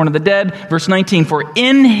firstborn of the dead. Verse 19, for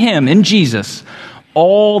in him, in Jesus,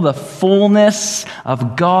 all the fullness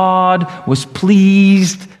of God was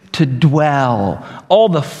pleased to dwell. All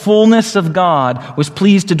the fullness of God was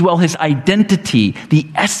pleased to dwell. His identity, the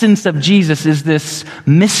essence of Jesus, is this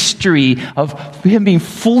mystery of him being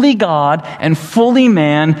fully God and fully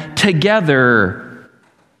man together.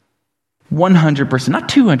 100%, not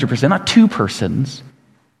 200%, not two persons,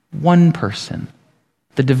 one person,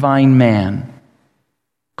 the divine man.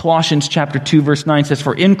 Colossians chapter 2 verse 9 says,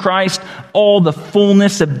 for in Christ all the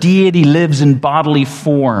fullness of deity lives in bodily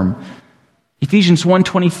form. Ephesians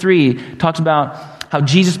 1:23 talks about how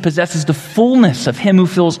Jesus possesses the fullness of him who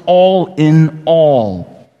fills all in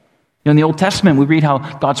all. You know, in the Old Testament, we read how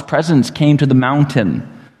God's presence came to the mountain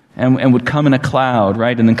and would come in a cloud,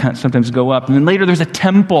 right? And then sometimes go up. And then later there's a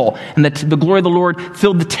temple, and the glory of the Lord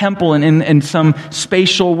filled the temple in some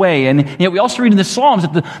spatial way. And yet we also read in the Psalms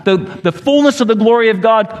that the fullness of the glory of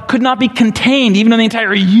God could not be contained, even in the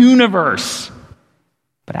entire universe.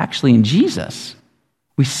 But actually in Jesus,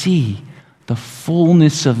 we see the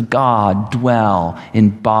fullness of God dwell in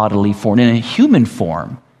bodily form, in a human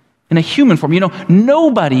form. In a human form. You know,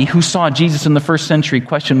 nobody who saw Jesus in the first century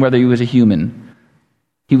questioned whether he was a human.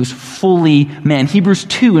 He was fully man. Hebrews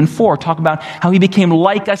 2 and 4 talk about how he became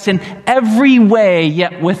like us in every way,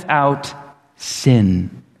 yet without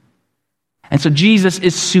sin. And so Jesus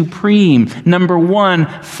is supreme. Number one,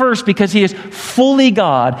 first, because he is fully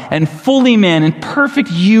God and fully man in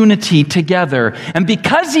perfect unity together. And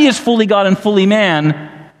because he is fully God and fully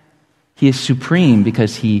man, he is supreme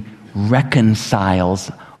because he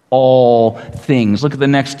reconciles all things. Look at the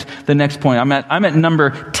next point. I'm at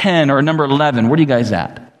number 10 or number 11. Where are you guys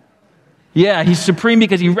at? Yeah, he's supreme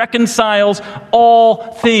because he reconciles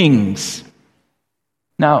all things.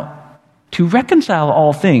 Now, to reconcile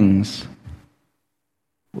all things,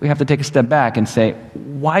 we have to take a step back and say,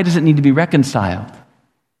 why does it need to be reconciled?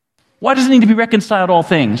 Why does it need to be reconciled, all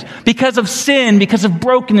things? Because of sin, because of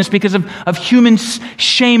brokenness, because of human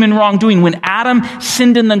shame and wrongdoing. When Adam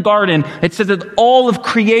sinned in the garden, it says that all of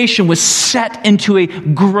creation was set into a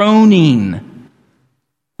groaning,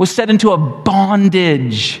 was set into a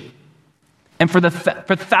bondage. And for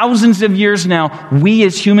thousands of years now, we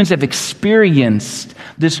as humans have experienced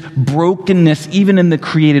this brokenness even in the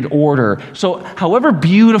created order. So however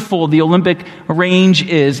beautiful the Olympic range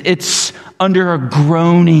is, it's under a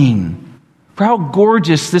groaning. For how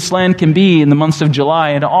gorgeous this land can be in the months of July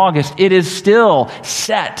and August, it is still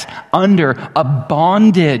set under a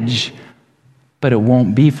bondage. But it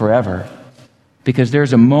won't be forever. Because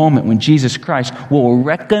there's a moment when Jesus Christ will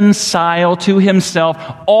reconcile to himself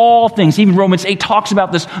all things. Even Romans 8 talks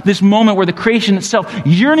about this moment where the creation itself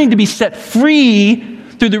yearning to be set free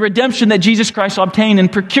through the redemption that Jesus Christ obtained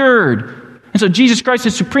and procured. And so Jesus Christ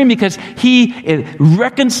is supreme because he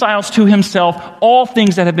reconciles to himself all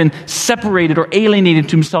things that have been separated or alienated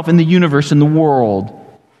to himself in the universe, in the world.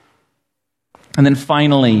 And then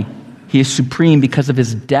finally, he is supreme because of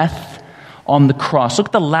his death on the cross. Look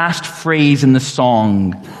at the last phrase in the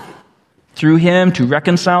song. Through him to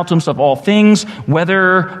reconcile to himself all things,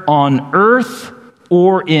 whether on earth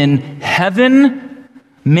or in heaven,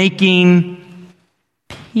 making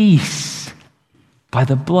peace by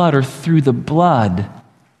the blood or through the blood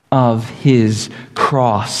of his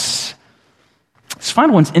cross. This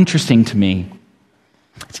final one's interesting to me.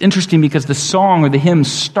 It's interesting because the song or the hymn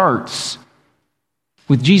starts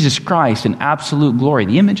with Jesus Christ in absolute glory,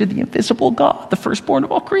 the image of the invisible God, the firstborn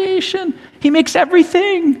of all creation. He makes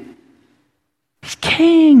everything. He's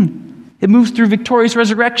king. It moves through victorious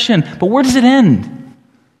resurrection. But where does it end?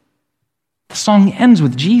 The song ends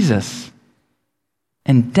with Jesus.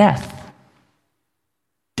 and death.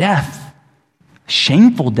 Death.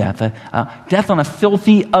 Shameful death. Death on a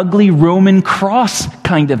filthy, ugly Roman cross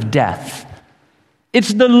kind of death.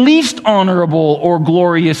 It's the least honorable or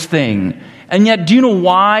glorious thing. And yet, do you know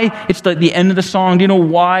why? It's the end of the song. Do you know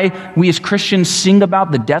why we as Christians sing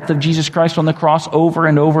about the death of Jesus Christ on the cross over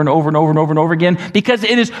and over and over and over and over and over again? Because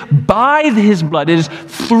it is by his blood, it is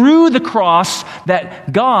through the cross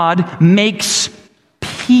that God makes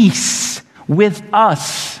peace with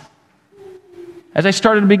us. As I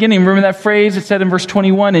started at the beginning, remember that phrase? It said in verse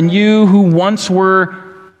 21, and you who once were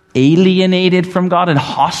alienated from God and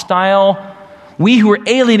hostile, we who are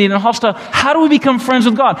alienated and hostile, how do we become friends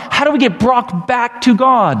with God? How do we get brought back to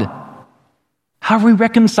God? How are we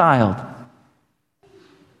reconciled?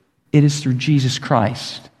 It is through Jesus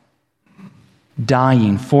Christ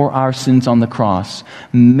dying for our sins on the cross,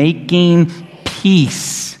 making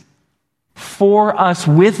peace for us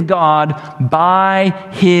with God by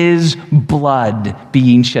his blood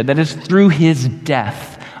being shed. That is through his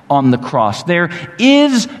death on the cross. There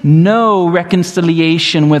is no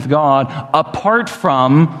reconciliation with God apart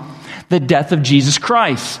from the death of Jesus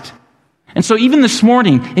Christ. And so even this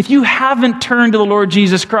morning, if you haven't turned to the Lord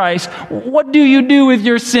Jesus Christ, what do you do with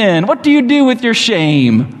your sin? What do you do with your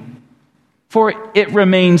shame? For it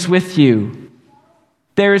remains with you.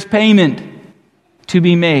 There is payment to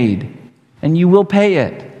be made, and you will pay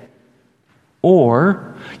it.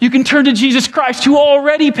 Or you can turn to Jesus Christ, who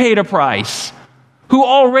already paid a price, who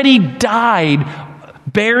already died,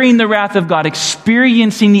 bearing the wrath of God,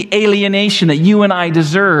 experiencing the alienation that you and I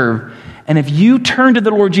deserve. And if you turn to the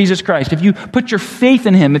Lord Jesus Christ, if you put your faith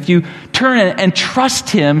in him, if you turn and trust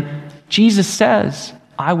him, Jesus says,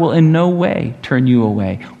 I will in no way turn you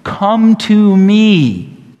away. Come to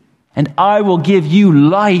me, and I will give you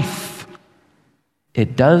life.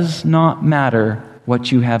 It does not matter what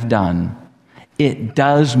you have done. It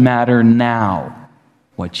does matter now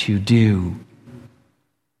what you do.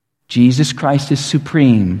 Jesus Christ is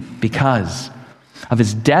supreme because of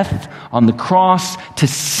his death on the cross to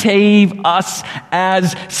save us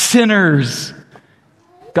as sinners.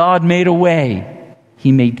 God made a way.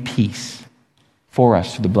 He made peace for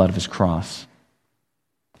us through the blood of his cross.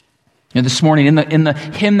 This morning in the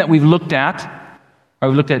hymn that we've looked at, we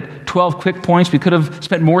looked at 12 quick points. We could have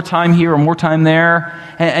spent more time here or more time there.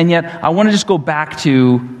 And yet I want to just go back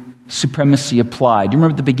to supremacy applied. Do you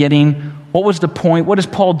remember at the beginning? What was the point? What does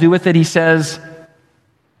Paul do with it? He says,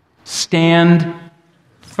 stand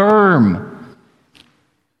firm.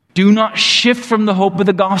 Do not shift from the hope of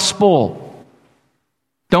the gospel.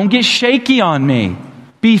 Don't get shaky on me.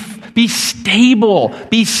 Be stable.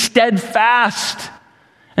 Be steadfast.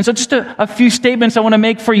 And so just a few statements I want to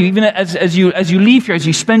make for you, even as you leave here, as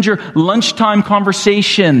you spend your lunchtime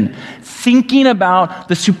conversation thinking about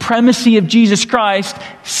the supremacy of Jesus Christ.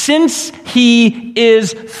 Since he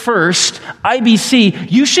is first, IBC,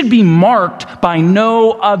 you should be marked by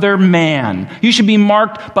no other man. You should be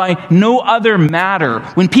marked by no other matter.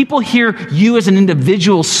 When people hear you as an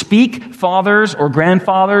individual speak, fathers or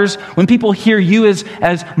grandfathers, when people hear you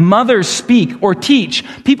as mothers speak or teach,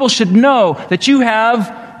 people should know that you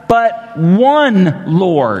have but one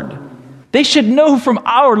Lord. They should know from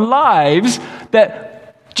our lives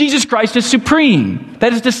that Jesus Christ is supreme.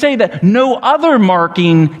 That is to say that no other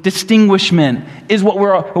marking distinguishment is what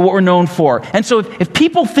we're known for. And so if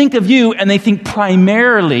people think of you and they think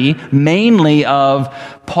primarily, mainly of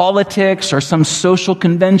politics or some social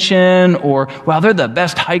convention or, well, they're the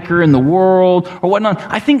best hiker in the world or whatnot,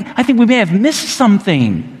 I think we may have missed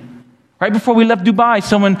something. Right before we left Dubai,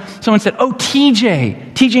 someone said, oh,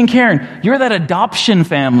 TJ and Karen, you're that adoption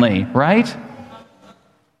family, right?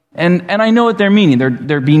 And I know what they're meaning.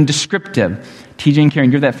 They're being descriptive. TJ and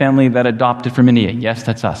Karen, you're that family that adopted from India. Yes,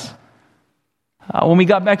 that's us. When we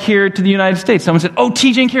got back here to the United States, someone said, oh,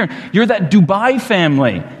 TJ and Karen, you're that Dubai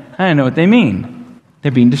family. I don't know what they mean.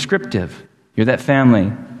 They're being descriptive. You're that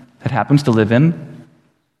family that happens to live in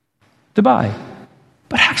Dubai.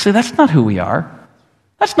 But actually, that's not who we are.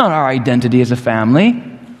 That's not our identity as a family.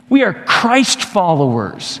 We are Christ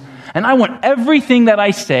followers. And I want everything that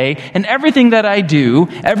I say and everything that I do,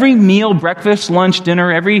 every meal, breakfast, lunch,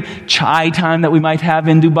 dinner, every chai time that we might have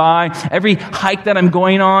in Dubai, every hike that I'm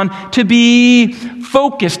going on, to be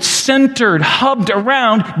focused, centered, hubbed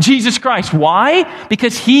around Jesus Christ. Why?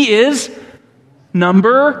 Because he is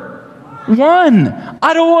number one.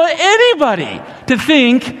 I don't want anybody to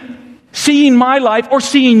think, seeing my life or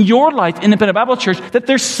seeing your life, Independent Bible Church, that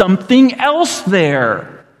there's something else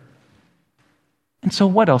there. And so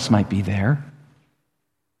what else might be there?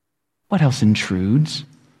 What else intrudes?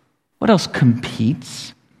 What else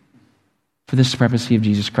competes for the supremacy of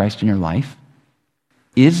Jesus Christ in your life?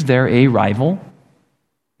 Is there a rival?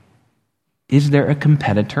 Is there a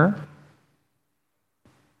competitor?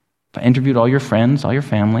 If I interviewed all your friends, all your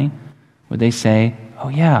family, would they say, oh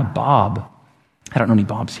yeah, Bob. I don't know any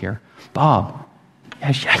Bobs here. Bob,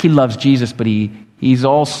 yeah, he loves Jesus, but he's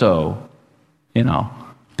also,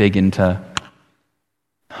 big into...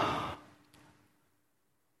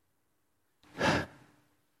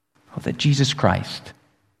 that Jesus Christ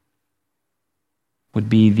would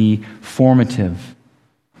be the formative,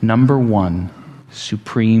 number one,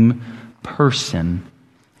 supreme person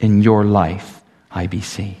in your life,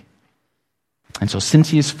 IBC. And so since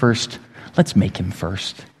he is first, let's make him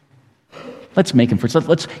first. Let's make him first.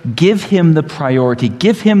 Let's give him the priority.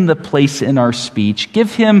 Give him the place in our speech.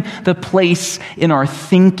 Give him the place in our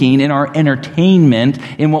thinking, in our entertainment,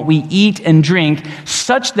 in what we eat and drink,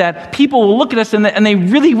 such that people will look at us and they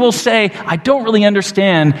really will say, I don't really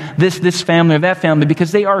understand this family or that family,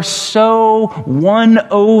 because they are so won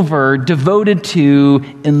over, devoted to,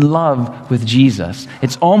 in love with Jesus.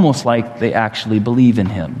 It's almost like they actually believe in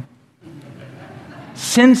him.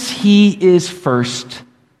 Since he is first,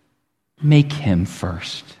 make him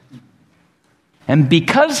first. And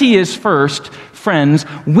because he is first, friends,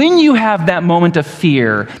 when you have that moment of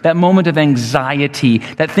fear, that moment of anxiety,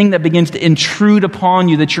 that thing that begins to intrude upon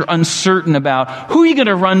you that you're uncertain about, who are you going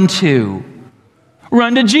to run to?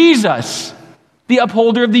 Run to Jesus, the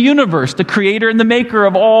upholder of the universe, the creator and the maker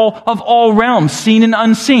of all realms, seen and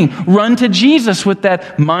unseen. Run to Jesus with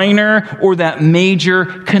that minor or that major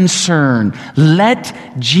concern. Let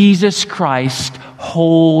Jesus Christ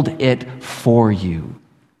hold it for you.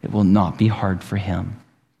 It will not be hard for him.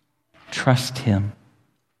 Trust him.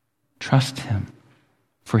 Trust him.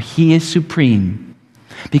 For he is supreme,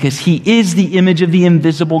 because he is the image of the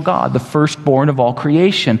invisible God, the firstborn of all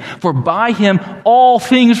creation. For by him all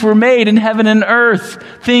things were made in heaven and earth,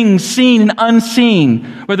 things seen and unseen,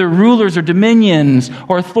 whether rulers or dominions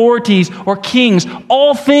or authorities or kings.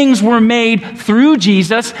 All things were made through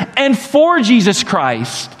Jesus and for Jesus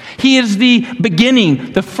Christ. He is the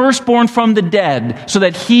beginning, the firstborn from the dead, so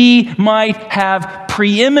that he might have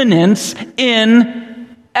preeminence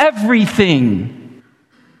in everything.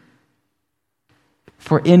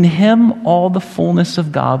 For in him all the fullness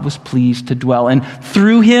of God was pleased to dwell, and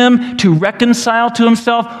through him to reconcile to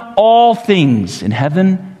himself all things in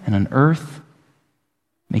heaven and on earth,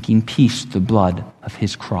 making peace through the blood of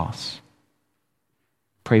his cross.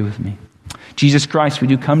 Pray with me. Jesus Christ, we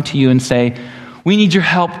do come to you and say, we need your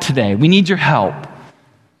help today. We need your help.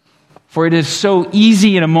 For it is so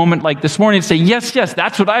easy in a moment like this morning to say, yes,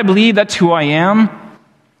 that's what I believe, that's who I am.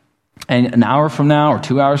 And an hour from now or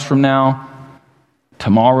 2 hours from now,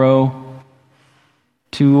 tomorrow,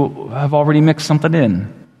 to have already mixed something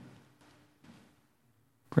in.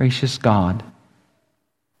 Gracious God,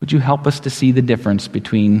 would you help us to see the difference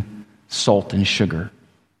between salt and sugar?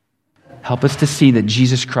 Help us to see that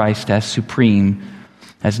Jesus Christ as supreme,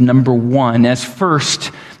 as number one, as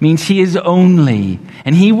first, means he is only,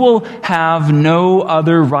 and he will have no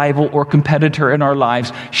other rival or competitor in our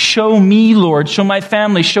lives. Show me, Lord, show my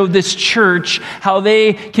family, show this church how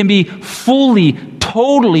they can be fully,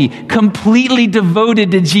 totally, completely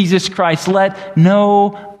devoted to Jesus Christ. Let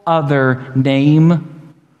no other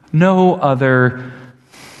name, no other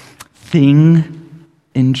thing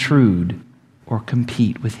intrude or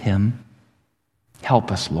compete with him.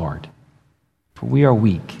 Help us, Lord. For we are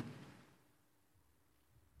weak.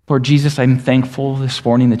 Lord Jesus, I'm thankful this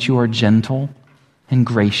morning that you are gentle and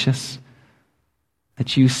gracious,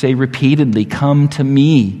 that you say repeatedly, come to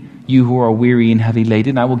me, you who are weary and heavy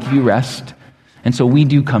laden, I will give you rest. And so we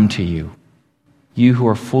do come to you, you who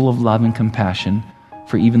are full of love and compassion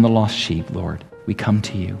for even the lost sheep, Lord. We come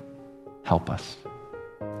to you. Help us.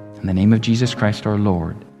 In the name of Jesus Christ our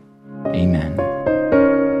Lord, amen.